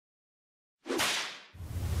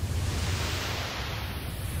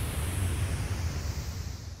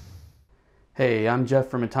Hey, I'm Jeff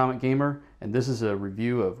from Atomic Gamer, and this is a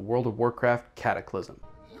review of World of Warcraft Cataclysm.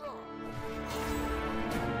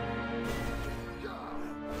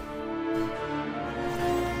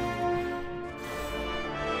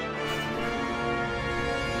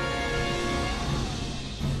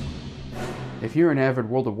 If you're an avid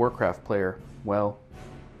World of Warcraft player, well,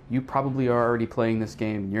 you probably are already playing this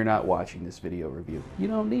game and you're not watching this video review. You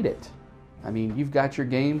don't need it. I mean, you've got your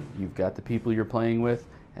game, you've got the people you're playing with,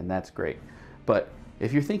 and that's great. But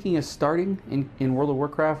if you're thinking of starting in World of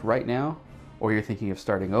Warcraft right now, or you're thinking of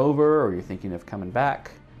starting over, or you're thinking of coming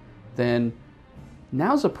back, then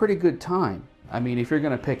now's a pretty good time. I mean, if you're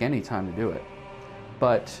going to pick any time to do it.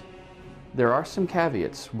 But there are some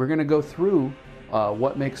caveats. We're going to go through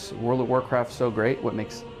what makes World of Warcraft so great, what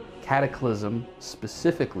makes Cataclysm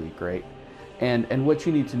specifically great, and what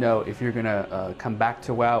you need to know if you're going to come back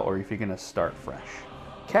to WoW or if you're going to start fresh.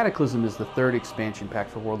 Cataclysm is the third expansion pack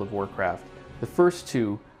for World of Warcraft. The first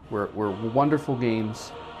two were wonderful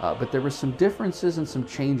games, but there were some differences and some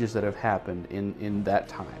changes that have happened in that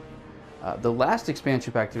time. The last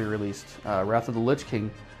expansion pack to be released, Wrath of the Lich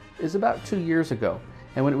King, is about 2 years ago.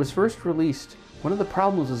 And when it was first released, one of the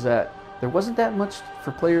problems is that there wasn't that much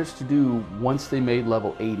for players to do once they made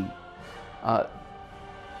level 80.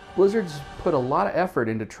 Blizzard's put a lot of effort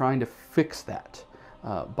into trying to fix that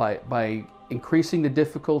by increasing the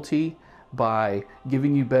difficulty, by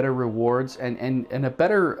giving you better rewards, and a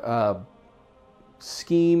better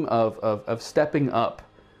scheme of stepping up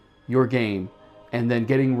your game and then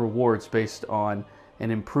getting rewards based on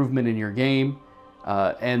an improvement in your game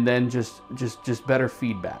and then just better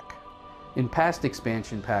feedback. In past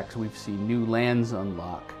expansion packs, we've seen new lands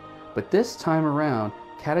unlock, but this time around,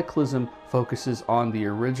 Cataclysm focuses on the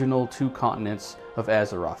original two continents of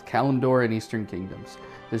Azeroth, Kalimdor and Eastern Kingdoms.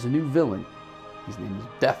 There's a new villain. His name is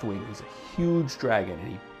Deathwing. He's a huge dragon,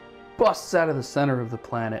 and he busts out of the center of the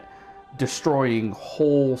planet, destroying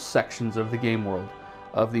whole sections of the game world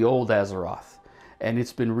of the old Azeroth. And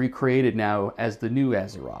it's been recreated now as the new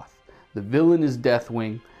Azeroth. The villain is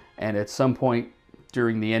Deathwing, and at some point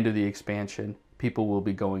during the end of the expansion, people will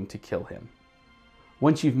be going to kill him.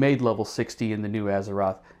 Once you've made level 60 in the new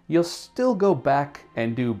Azeroth, you'll still go back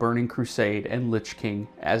and do Burning Crusade and Lich King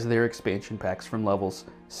as their expansion packs from levels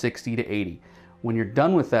 60 to 80. When you're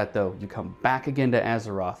done with that though, you come back again to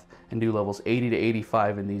Azeroth and do levels 80 to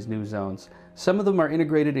 85 in these new zones. Some of them are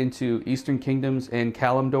integrated into Eastern Kingdoms and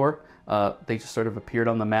Kalimdor. They just sort of appeared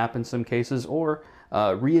on the map in some cases, or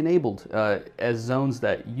re-enabled as zones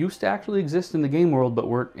that used to actually exist in the game world but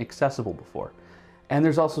weren't accessible before. And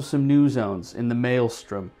there's also some new zones in the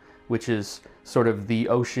Maelstrom, which is sort of the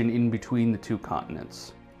ocean in between the two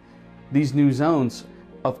continents. These new zones,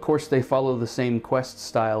 of course, they follow the same quest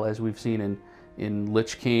style as we've seen in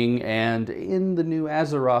Lich King and in the new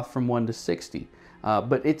Azeroth from 1 to 60.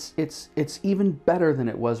 But it's even better than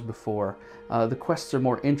it was before. The quests are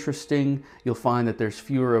more interesting. You'll find that there's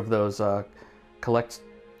fewer of those collect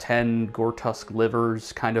 10 Gortusk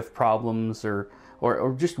livers kind of problems, or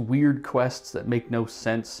just weird quests that make no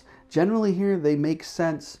sense. Generally here they make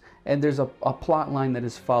sense, and there's a plot line that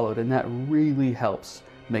is followed, and that really helps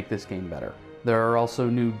make this game better. There are also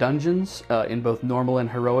new dungeons in both normal and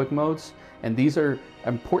heroic modes, and these are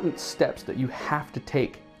important steps that you have to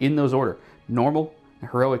take in those order: normal and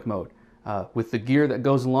heroic mode, with the gear that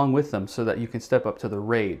goes along with them so that you can step up to the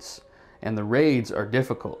raids. And the raids are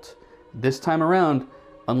difficult. This time around,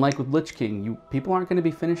 unlike with Lich King, people aren't going to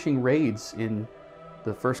be finishing raids in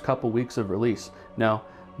the first couple weeks of release. No,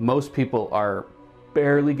 most people are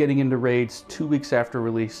barely getting into raids 2 weeks after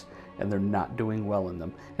release, and they're not doing well in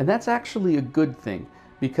them. And that's actually a good thing,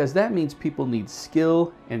 because that means people need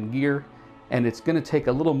skill and gear, and it's going to take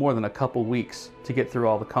a little more than a couple weeks to get through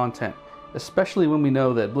all the content, especially when we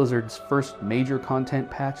know that Blizzard's first major content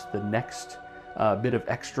patch, the next bit of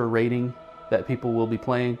extra raiding that people will be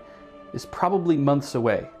playing, is probably months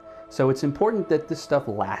away. So it's important that this stuff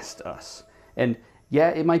lasts us. And yeah,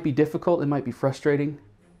 it might be difficult, it might be frustrating,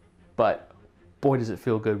 but boy does it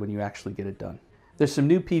feel good when you actually get it done. There's some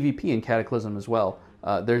new PvP in Cataclysm as well.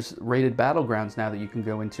 There's rated battlegrounds now that you can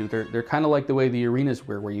go into. They're kind of like the way the arenas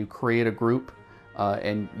were, where you create a group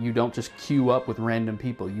and you don't just queue up with random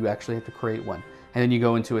people. You actually have to create one. And then you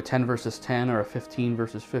go into a 10 versus 10 or a 15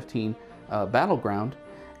 versus 15 battleground.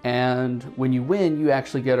 And when you win, you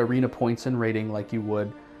actually get arena points and rating like you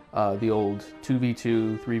would the old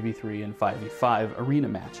 2v2, 3v3, and 5v5 arena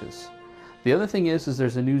matches. The other thing is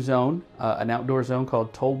there's a new zone, an outdoor zone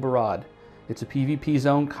called Tol Barad. It's a PvP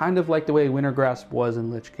zone, kind of like the way Wintergrasp was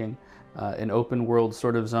in Lich King, an open world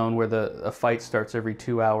sort of zone where a fight starts every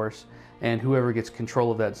 2 hours, and whoever gets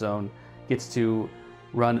control of that zone gets to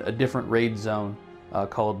run a different raid zone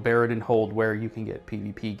called Bear It and Hold, where you can get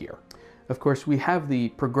PvP gear. Of course, we have the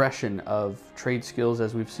progression of trade skills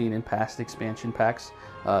as we've seen in past expansion packs.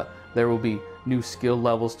 There will be new skill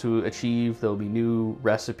levels to achieve, there will be new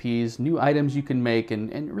recipes, new items you can make,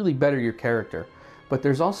 and really better your character. But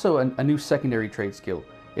there's also a new secondary trade skill.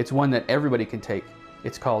 It's one that everybody can take.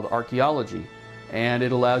 It's called Archaeology, and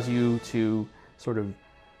it allows you to sort of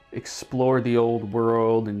explore the old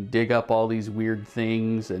world and dig up all these weird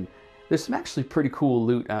things, and there's some actually pretty cool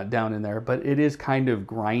loot down in there, but it is kind of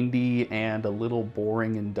grindy and a little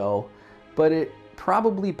boring and dull, but it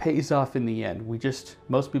probably pays off in the end.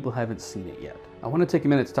 Most people haven't seen it yet. I want to take a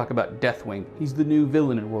minute to talk about Deathwing. He's the new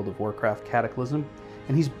villain in World of Warcraft Cataclysm,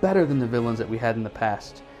 and he's better than the villains that we had in the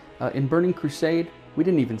past. In Burning Crusade, we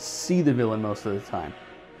didn't even see the villain most of the time.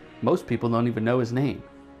 Most people don't even know his name.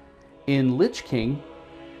 In Lich King,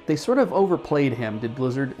 they sort of overplayed him, did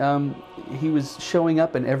Blizzard. He was showing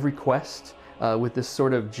up in every quest with this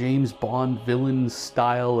sort of James Bond villain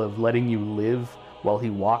style of letting you live while he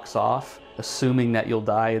walks off, assuming that you'll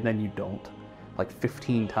die and then you don't, like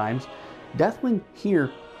 15 times. Deathwing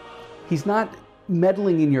here, he's not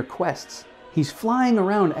meddling in your quests. He's flying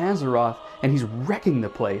around Azeroth and he's wrecking the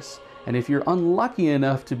place. And if you're unlucky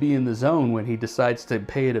enough to be in the zone when he decides to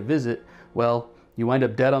pay it a visit, well, you wind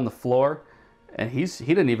up dead on the floor, and he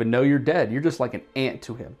didn't even know you're dead. You're just like an ant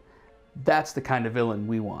to him. That's the kind of villain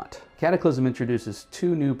we want. Cataclysm introduces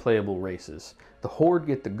 2 new playable races. The Horde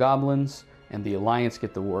get the Goblins, and the Alliance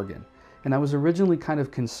get the Worgen. And I was originally kind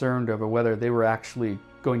of concerned over whether they were actually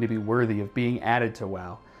going to be worthy of being added to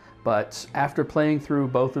WoW. But after playing through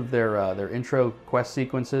both of their intro quest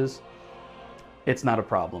sequences, it's not a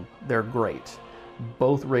problem. They're great.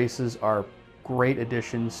 Both races are great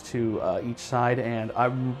additions to each side, and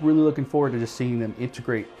I'm really looking forward to just seeing them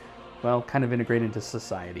integrate, well, kind of integrate into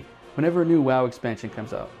society. Whenever a new WoW expansion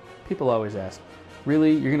comes out, people always ask,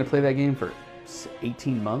 really, you're going to play that game for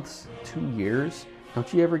 18 months, 2 years?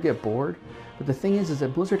 Don't you ever get bored? But the thing is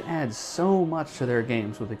that Blizzard adds so much to their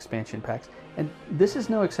games with expansion packs, and this is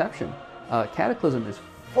no exception. Cataclysm is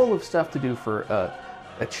full of stuff to do for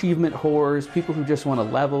achievement whores, people who just want to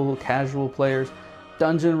level, casual players,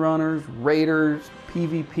 dungeon runners, raiders,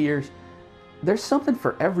 PvPers. There's something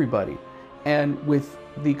for everybody. And with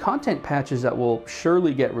the content patches that will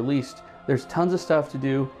surely get released, there's tons of stuff to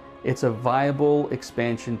do. It's a viable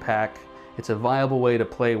expansion pack. It's a viable way to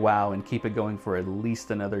play WoW and keep it going for at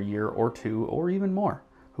least another year or 2 or even more.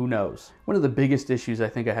 Who knows? One of the biggest issues I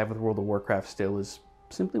think I have with World of Warcraft still is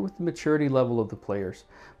simply with the maturity level of the players.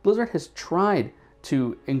 Blizzard has tried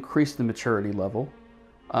to increase the maturity level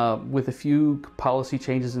with a few policy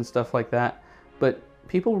changes and stuff like that, but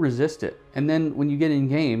people resist it. And then when you get in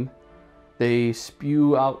game, they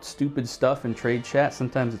spew out stupid stuff in trade chat.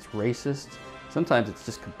 Sometimes it's racist, sometimes it's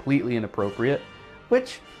just completely inappropriate,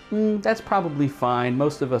 which that's probably fine.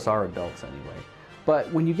 Most of us are adults anyway.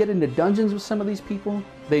 But when you get into dungeons with some of these people,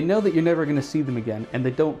 they know that you're never going to see them again, and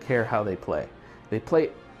they don't care how they play. They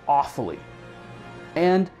play awfully.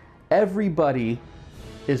 And everybody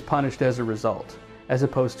is punished as a result, as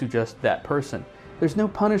opposed to just that person. There's no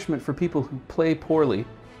punishment for people who play poorly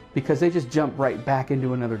because they just jump right back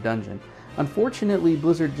into another dungeon. Unfortunately,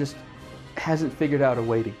 Blizzard just hasn't figured out a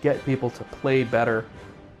way to get people to play better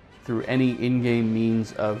through any in-game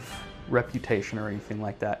means of reputation or anything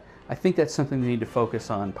like that. I think that's something they need to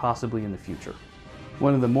focus on possibly in the future.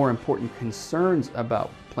 One of the more important concerns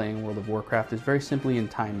about playing World of Warcraft is very simply in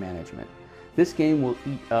time management. This game will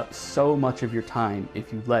eat up so much of your time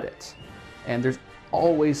if you let it. And there's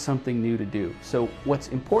always something new to do. So what's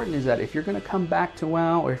important is that if you're going to come back to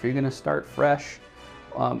WoW or if you're going to start fresh,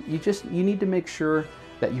 you need to make sure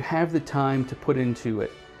that you have the time to put into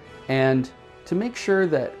it, and to make sure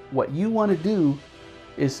that what you want to do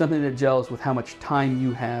is something that gels with how much time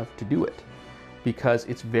you have to do it. Because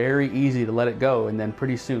it's very easy to let it go, and then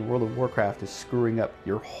pretty soon World of Warcraft is screwing up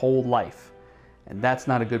your whole life. And that's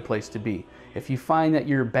not a good place to be. If you find that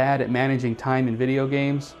you're bad at managing time in video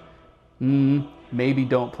games, maybe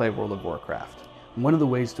don't play World of Warcraft. One of the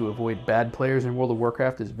ways to avoid bad players in World of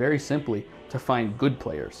Warcraft is very simply to find good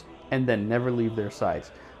players and then never leave their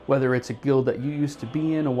sides. Whether it's a guild that you used to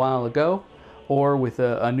be in a while ago, or with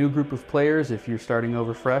a new group of players if you're starting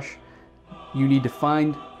over fresh, you need to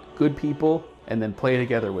find good people and then play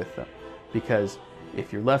together with them. Because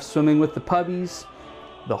if you're left swimming with the puppies,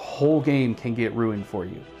 the whole game can get ruined for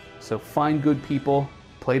you. So find good people,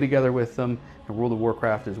 play together with them, and World of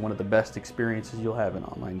Warcraft is one of the best experiences you'll have in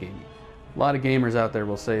online gaming. A lot of gamers out there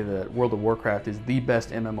will say that World of Warcraft is the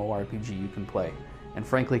best MMORPG you can play. And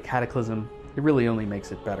frankly, Cataclysm, it really only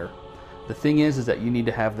makes it better. The thing is that you need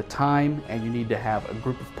to have the time, and you need to have a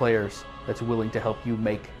group of players that's willing to help you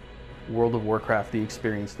make World of Warcraft the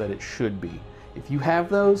experience that it should be. If you have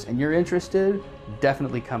those and you're interested,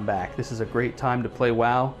 definitely come back. This is a great time to play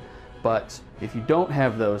WoW, but if you don't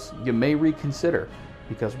have those, you may reconsider,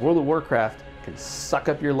 because World of Warcraft can suck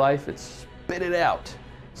up your life and spit it out.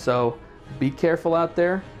 So be careful out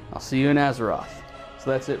there. I'll see you in Azeroth. So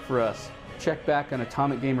that's it for us. Check back on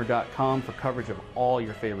AtomicGamer.com for coverage of all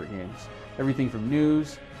your favorite games. Everything from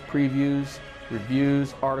news, previews,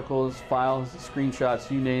 reviews, articles, files, screenshots,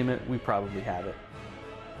 you name it, we probably have it.